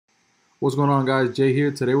What's going on, guys? Jay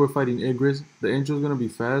here. Today we're fighting Igris. The intro is gonna be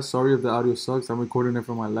fast. Sorry if the audio sucks. I'm recording it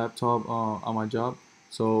from my laptop on my job.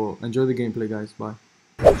 So enjoy the gameplay, guys. Bye.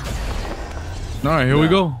 Alright, here we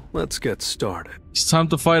go. Let's get started. It's time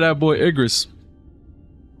to fight that boy Igris.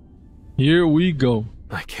 Here we go.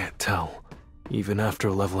 I can't tell, even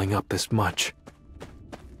after leveling up this much.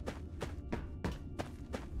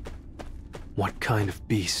 What kind of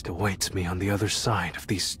beast awaits me on the other side of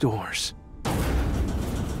these doors?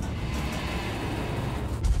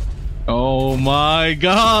 Oh my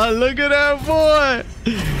god, look at that boy!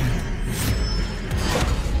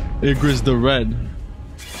 Igris the Red.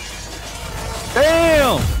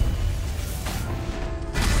 Damn!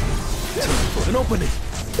 An opening!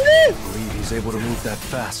 I believe he's able to move that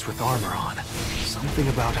fast with armor on. Something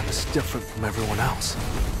about him is different from everyone else.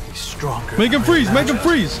 He's stronger. Make him freeze! Make him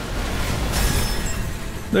freeze!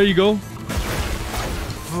 There you go.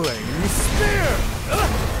 Flame spear!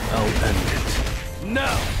 I'll end it.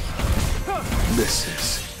 Now! This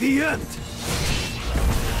is the end!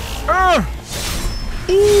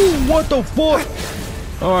 Ooh, what the fuck?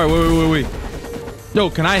 Alright, wait. Yo,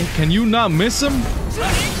 can you not miss him?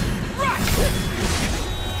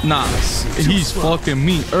 Nah, he's fucking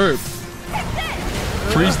me.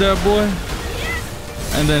 Freeze that boy.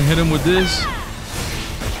 And then hit him with this.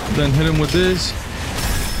 Then hit him with this.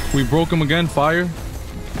 We broke him again, fire.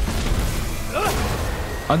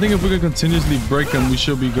 I think if we can continuously break him, we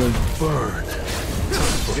should be good. Burn.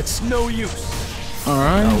 It's no use.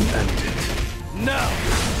 Alright. I'll end it. Now.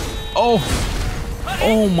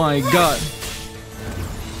 Oh my god.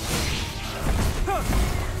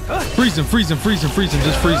 Freeze him. Just freeze him.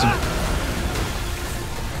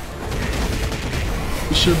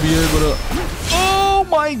 We should be able to. Oh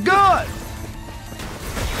my god.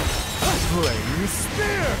 Flame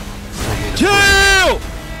spear.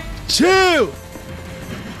 Chill.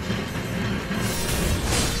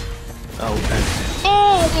 I'll end it.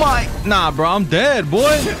 Oh my. Nah, bro, I'm dead,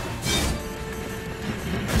 boy.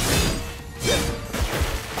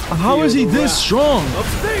 How is he this strong?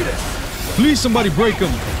 Please, somebody break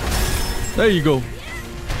him. There you go.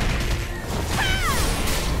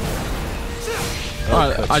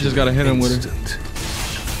 Alright, I just gotta hit him with it.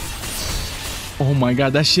 Oh my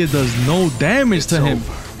god, that shit does no damage to him.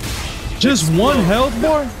 Just one health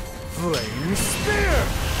bar? Flame spear.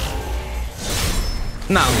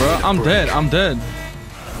 Nah, bro, I'm dead.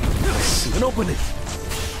 An opening.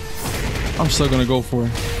 I'm still gonna go for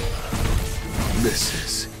it. This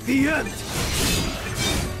is the end.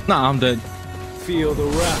 Nah, I'm dead. Feel the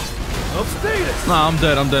wrath of status. Nah, I'm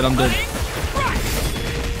dead.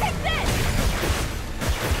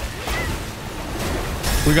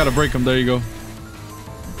 We gotta break him. There you go.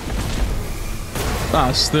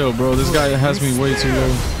 Nah, still, bro. This guy has me way too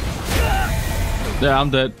low. Yeah, I'm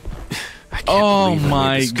dead. Oh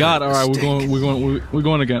my god! All right, we're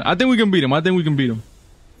going again. I think we can beat him.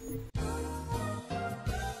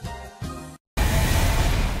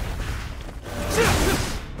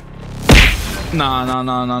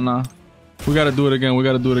 Nah. We gotta do it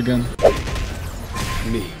again.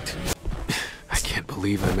 Neat. I can't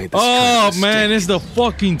believe I made this. Oh man, it's the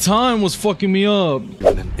fucking time was fucking me up.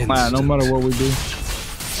 Man, no matter what we do.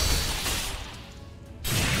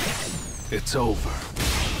 It's over.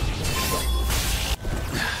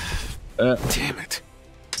 Damn it.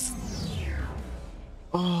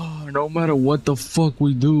 Oh, no matter what the fuck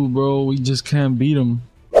we do, bro, we just can't beat him.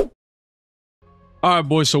 Alright,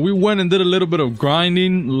 boys, so we went and did a little bit of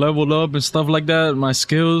grinding, leveled up and stuff like that. My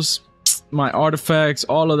skills, my artifacts,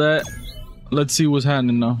 all of that. Let's see what's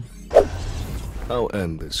happening now. I'll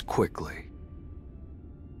end this quickly.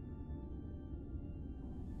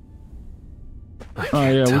 Oh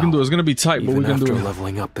yeah, we can do it. It's gonna be tight, but we can do it. After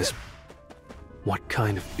leveling up this, what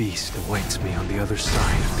kind of beast awaits me on the other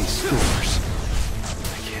side of these doors?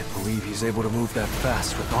 I can't believe he's able to move that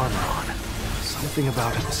fast with armor on. Something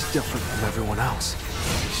about him is different from everyone else.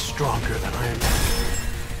 He's stronger than I am.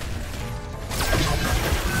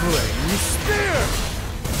 Flame spear!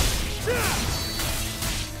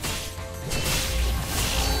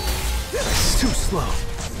 It's too slow.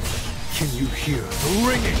 Can you hear the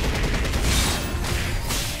ringing?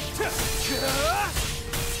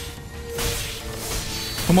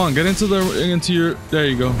 Come on, get into your. There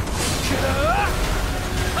you go.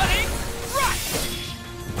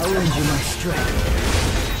 I'll lend you my strength.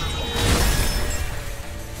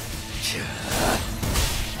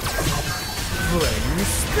 Flame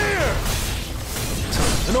spear!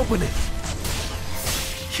 An opening.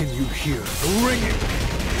 Can you hear the ringing?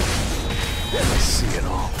 I see it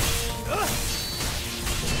all.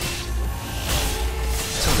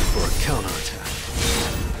 Time for a counterattack.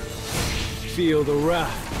 Feel the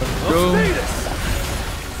wrath of Go. Thetis.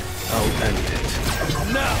 I'll end it.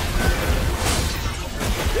 Now!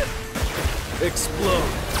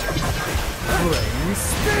 Explode! Flame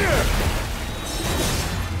spear!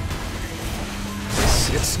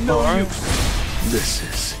 It's no use. This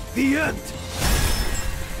is the end.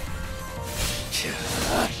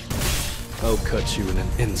 I'll cut you in an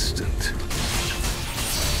instant.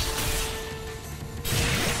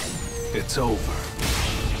 It's over.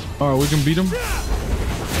 Alright, we can beat him.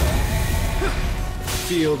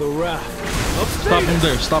 Feel the wrath of Stop him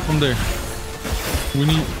there. Stop him there. We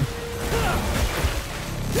need.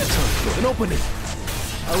 Time for an opening.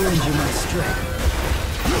 I'll lend you my strength.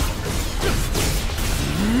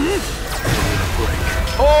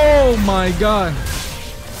 Oh my god.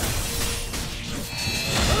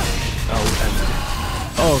 I'll end it.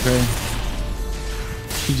 Oh, okay.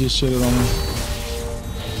 He just shitted on me.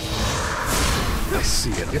 I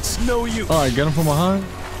see it. It's no use. Alright, get him from behind.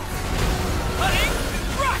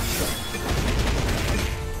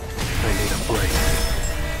 I need a break.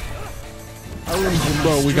 I'll lend you my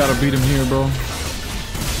Bro, we gotta beat him here, bro.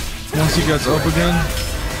 Once he gets up again.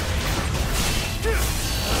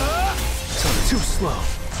 Too slow.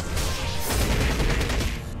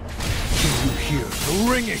 Can you hear the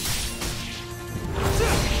ringing?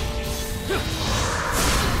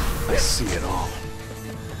 I see it all.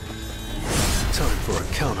 Time for a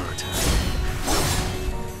counterattack.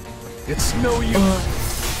 It's no use.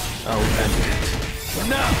 I'll end it.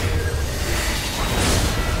 Now!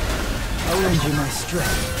 I'll lend you my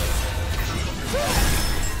strength.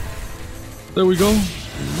 There we go.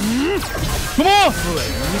 Come on!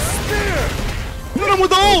 Hit him with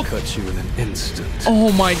the I'll ult! cut you in an instant.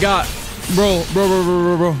 Oh my god. Bro.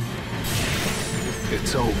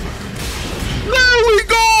 It's over. There we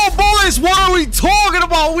go, boys! What are we talking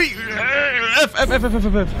about? We F.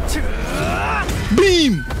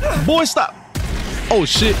 Beam! Boy, stop. Oh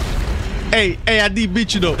shit. Hey, I need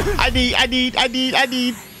beat you though. I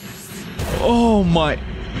need. Oh my.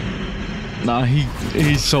 Nah,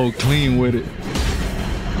 he's so clean with it.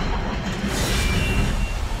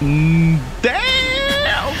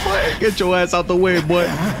 Damn, boy. Get your ass out the way, boy.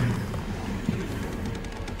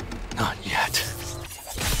 Not yet.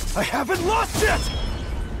 I haven't lost yet!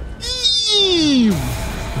 Eew.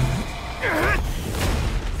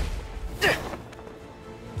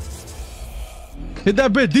 Hit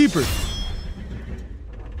that bit deeper.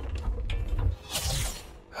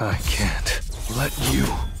 I can't let you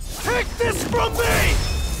take this from me!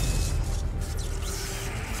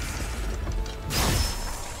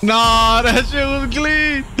 Nah, that shit was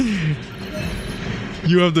clean.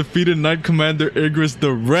 You have defeated Knight Commander Igris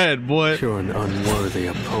the Red, boy. You're an unworthy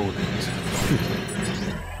opponent.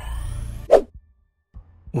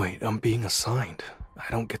 Wait, I'm being assigned. I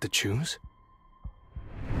don't get to choose?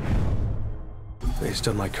 Based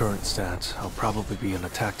on my current stats, I'll probably be an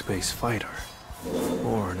attack-based fighter.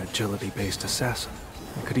 Or an agility-based assassin.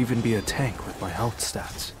 I could even be a tank with my health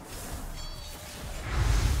stats.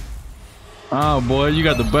 Oh boy, you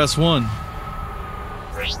got the best one.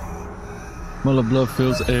 Muller blood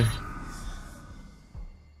fills air.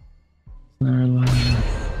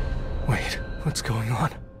 Wait, what's going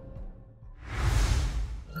on?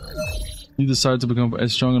 You decide to become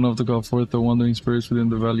strong enough to call forth the wandering spirits within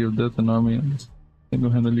the Valley of Death and army and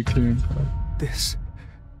single-handedly clearing. This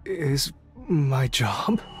is my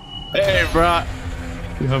job? Hey, bro.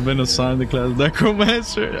 You have been assigned the class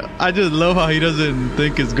Necromancer. I just love how he doesn't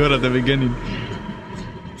think it's good at the beginning.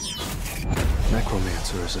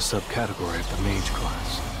 Necromancer is a subcategory of the mage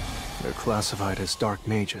class. They're classified as dark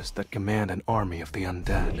mages that command an army of the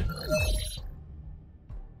undead.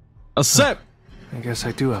 Accept. I guess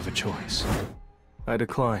I do have a choice. I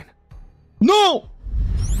decline. No.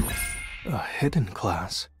 A hidden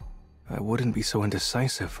class? I wouldn't be so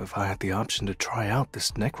indecisive if I had the option to try out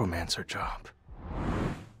this Necromancer job.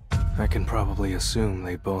 I can probably assume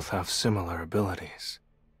they both have similar abilities.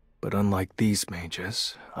 But unlike these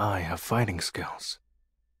mages, I have fighting skills.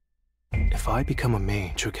 If I become a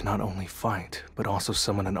mage who can not only fight, but also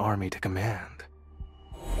summon an army to command,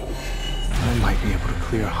 I might be able to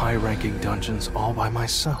clear high-ranking dungeons all by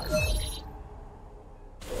myself.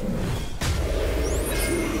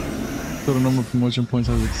 Total number of promotion points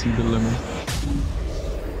has exceeded the limit.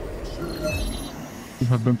 You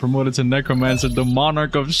have been promoted to Necromancer, the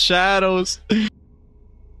Monarch of Shadows.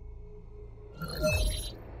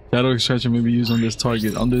 Shadow extraction may be used on this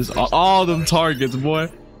target. On all them targets, boy.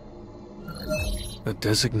 A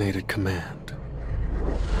designated command.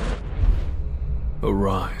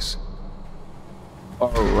 Arise.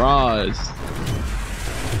 Arise.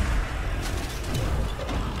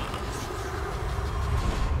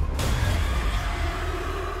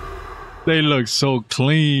 They look so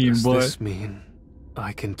clean, Does boy. this mean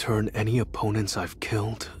I can turn any opponents I've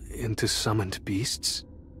killed into summoned beasts?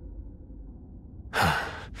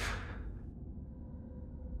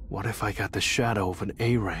 What if I got the shadow of an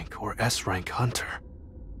A rank or S rank hunter?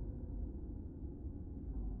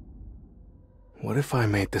 What if I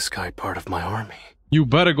made this guy part of my army? You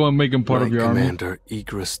better go and make him part of your army. Commander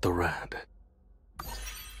Igris the Red.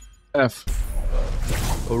 F.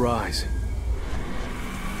 Arise.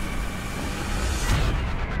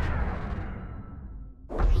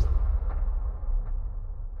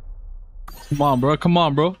 Come on, bro. Come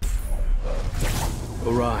on, bro.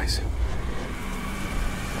 Arise.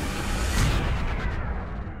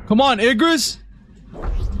 Come on, Igris.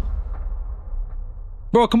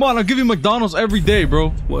 Bro, come on. I'll give you McDonald's every day, bro.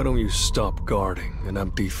 Why don't you stop guarding an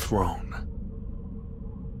empty throne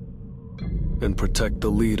and protect the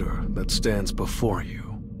leader that stands before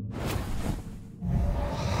you?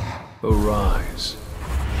 Arise.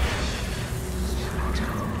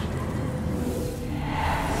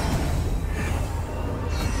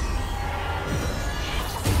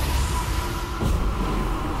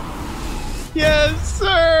 Yes,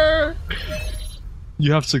 sir.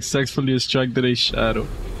 You have successfully extracted a shadow.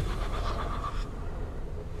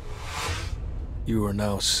 You are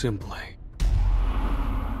now simply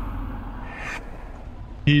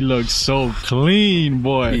He looks so clean,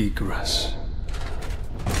 boy. Igris.